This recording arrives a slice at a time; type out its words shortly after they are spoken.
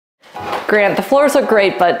Grant, the floors look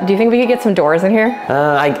great, but do you think we could get some doors in here?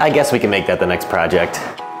 I guess we can make that the next project.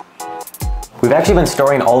 We've actually been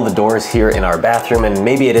storing all the doors here in our bathroom, and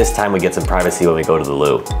maybe it is time we get some privacy when we go to the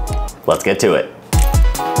loo. Let's get to it.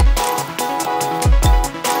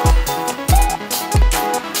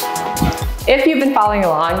 If you've been following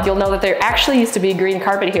along, you'll know that there actually used to be green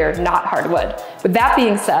carpet here, not hardwood. With that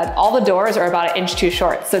being said, all the doors are about 1 inch too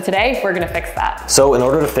short, so today we're gonna fix that. So in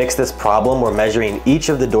order to fix this problem, we're measuring each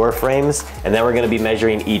of the door frames, and then we're gonna be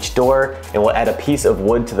measuring each door, and we'll add a piece of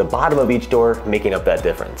wood to the bottom of each door, making up that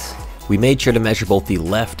difference. We made sure to measure both the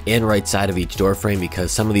left and right side of each door frame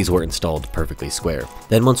because some of these were installed perfectly square.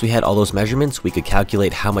 Then once we had all those measurements, we could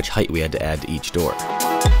calculate how much height we had to add to each door.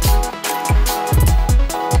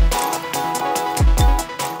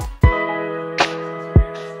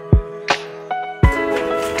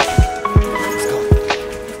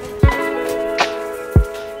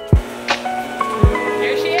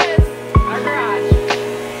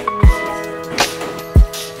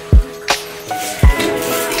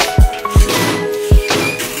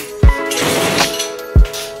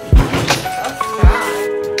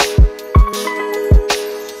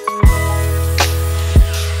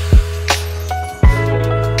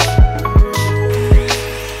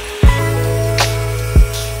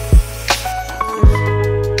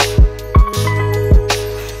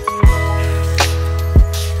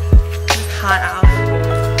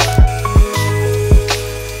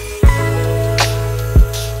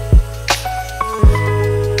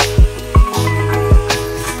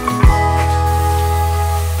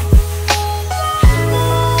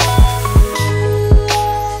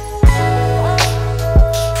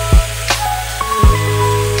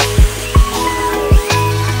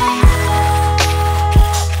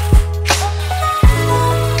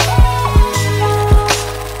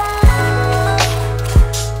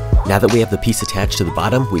 Now that we have the piece attached to the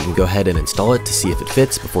bottom, we can go ahead and install it to see if it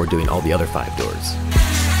fits before doing all the other 5 doors.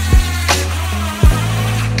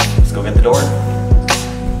 Let's go get the door. Let's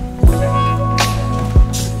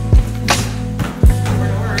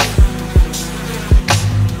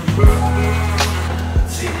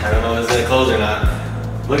see, I don't know if it's gonna close or not.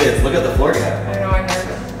 Look at the floor gap. I know, I heard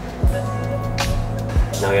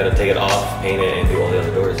it. Now we gotta take it off, paint it, and do all the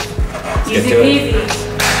other doors. Let's Easy get to peasy. it.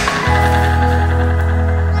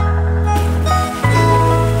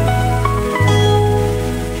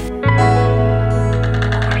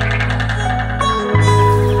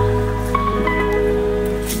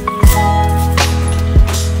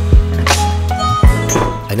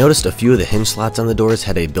 I noticed a few of the hinge slots on the doors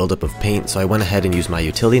had a buildup of paint, so I went ahead and used my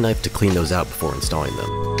utility knife to clean those out before installing them.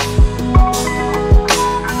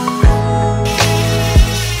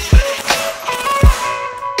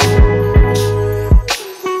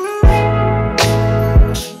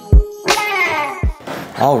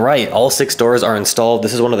 Alright, all 6 doors are installed.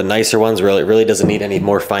 This is one of the nicer ones where it really doesn't need any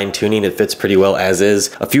more fine tuning. It fits pretty well as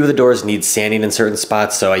is. A few of the doors need sanding in certain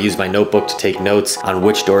spots, so I used my notebook to take notes on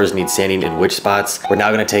which doors need sanding in which spots. We're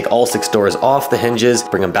now going to take all 6 doors off the hinges,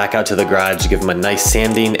 bring them back out to the garage, give them a nice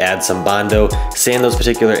sanding, add some Bondo, sand those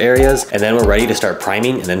particular areas, and then we're ready to start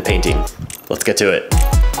priming and then painting. Let's get to it.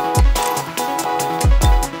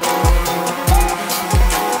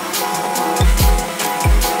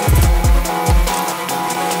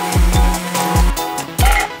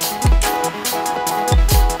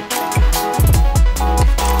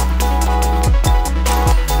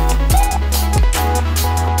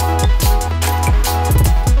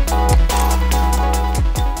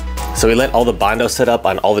 So we let all the Bondo sit up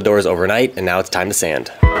on all the doors overnight, and now it's time to sand.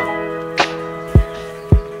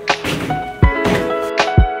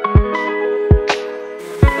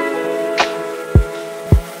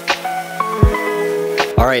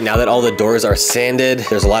 Alright, now that all the doors are sanded,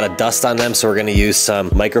 there's a lot of dust on them, so we're gonna use some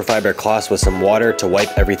microfiber cloths with some water to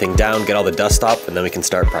wipe everything down, get all the dust off, and then we can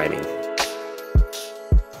start priming.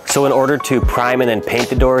 So in order to prime and then paint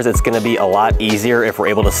the doors, it's gonna be a lot easier if we're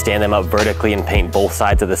able to stand them up vertically and paint both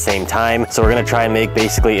sides at the same time. So we're gonna try and make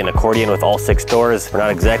basically an accordion with all 6 doors. We're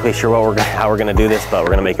not exactly sure how we're gonna do this, but we're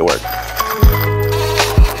gonna make it work.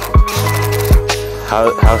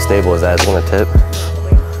 How stable is that? Is it gonna tip?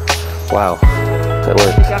 Wow, that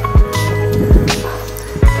worked.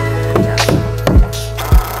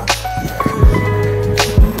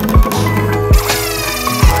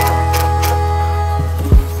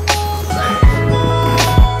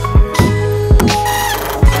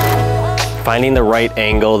 Finding the right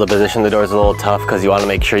angle to position the door is a little tough because you want to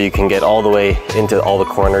make sure you can get all the way into all the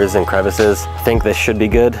corners and crevices. I think this should be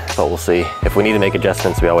good, but we'll see. If we need to make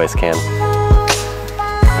adjustments, we always can.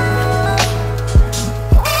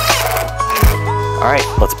 All right,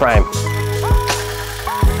 let's prime.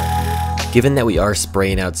 Given that we are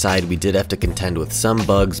spraying outside, we did have to contend with some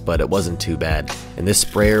bugs, but it wasn't too bad. And this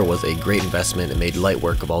sprayer was a great investment and made light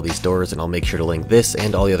work of all these doors, and I'll make sure to link this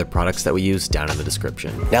and all the other products that we use down in the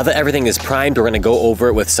description. Now that everything is primed, we're gonna go over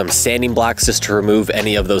it with some sanding blocks just to remove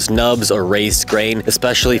any of those nubs or raised grain,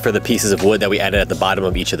 especially for the pieces of wood that we added at the bottom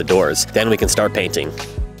of each of the doors. Then we can start painting.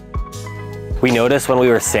 We noticed when we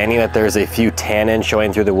were sanding that there's a few tannins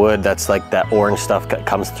showing through the wood. That's like that orange stuff that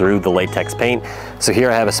comes through the latex paint. So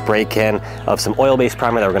here I have a spray can of some oil-based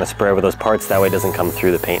primer that we're gonna spray over those parts. That way it doesn't come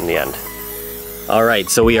through the paint in the end. All right,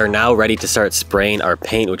 so we are now ready to start spraying our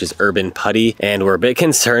paint, which is Urban Putty. And we're a bit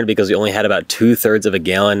concerned because we only had about 2/3 of a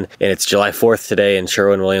gallon, and it's July 4th today and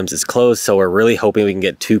Sherwin-Williams is closed. So we're really hoping we can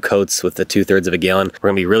get 2 coats with the 2/3 of a gallon. We're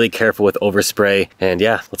gonna be really careful with overspray. And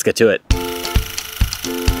yeah, let's get to it.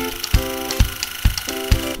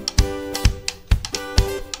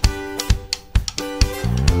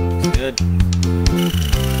 Good.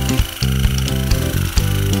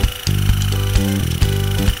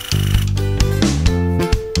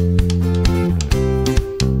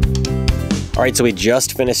 All right, so we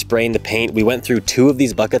just finished spraying the paint. We went through 2 of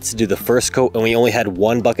these buckets to do the first coat, and we only had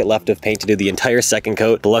 1 bucket left of paint to do the entire second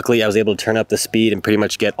coat. But luckily, I was able to turn up the speed and pretty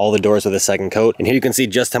much get all the doors with a second coat. And here you can see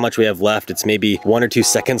just how much we have left. It's maybe 1 or 2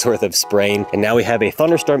 seconds worth of spraying. And now we have a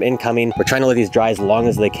thunderstorm incoming. We're trying to let these dry as long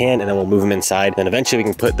as they can, and then we'll move them inside. Then eventually we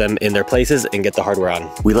can put them in their places and get the hardware on.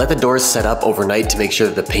 We let the doors set up overnight to make sure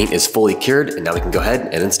that the paint is fully cured, and now we can go ahead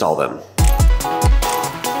and install them.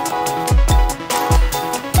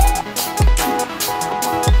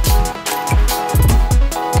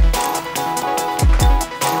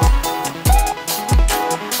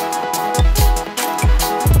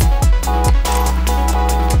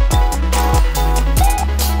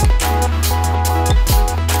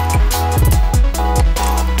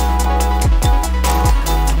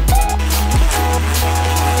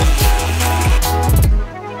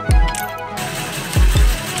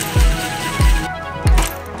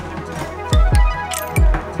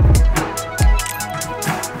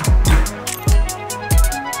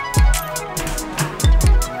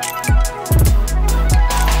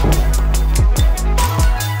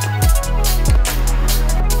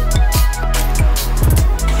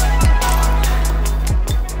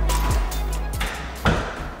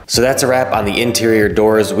 So that's a wrap on the interior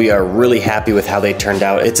doors. We are really happy with how they turned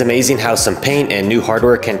out. It's amazing how some paint and new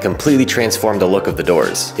hardware can completely transform the look of the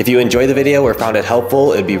doors. If you enjoyed the video or found it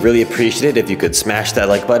helpful, it'd be really appreciated if you could smash that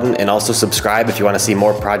like button and also subscribe if you want to see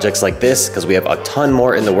more projects like this, because we have a ton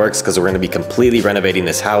more in the works because we're going to be completely renovating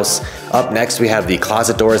this house. Up next, we have the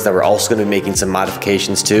closet doors that we're also going to be making some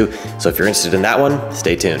modifications to. So if you're interested in that one,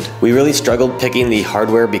 stay tuned. We really struggled picking the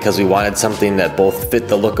hardware because we wanted something that both fit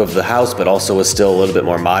the look of the house but also was still a little bit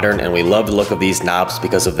more modern. And we love the look of these knobs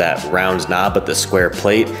because of that round knob but the square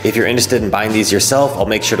plate. If you're interested in buying these yourself, I'll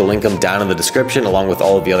make sure to link them down in the description along with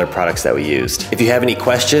all of the other products that we used. If you have any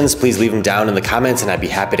questions, please leave them down in the comments and I'd be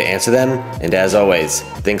happy to answer them. And as always,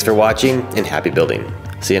 thanks for watching and happy building.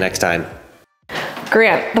 See you next time.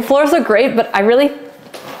 Grant, the floors look great, but I really...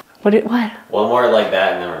 What? One more like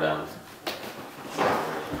that and then we're done.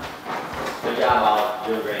 Good job, Olive.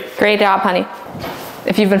 Doing great. Great job, honey.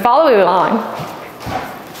 If you've been following along.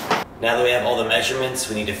 Now that we have all the measurements,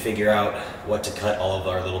 we need to figure out what to cut all of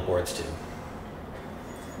our little boards to.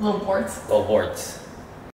 Little boards? Little boards.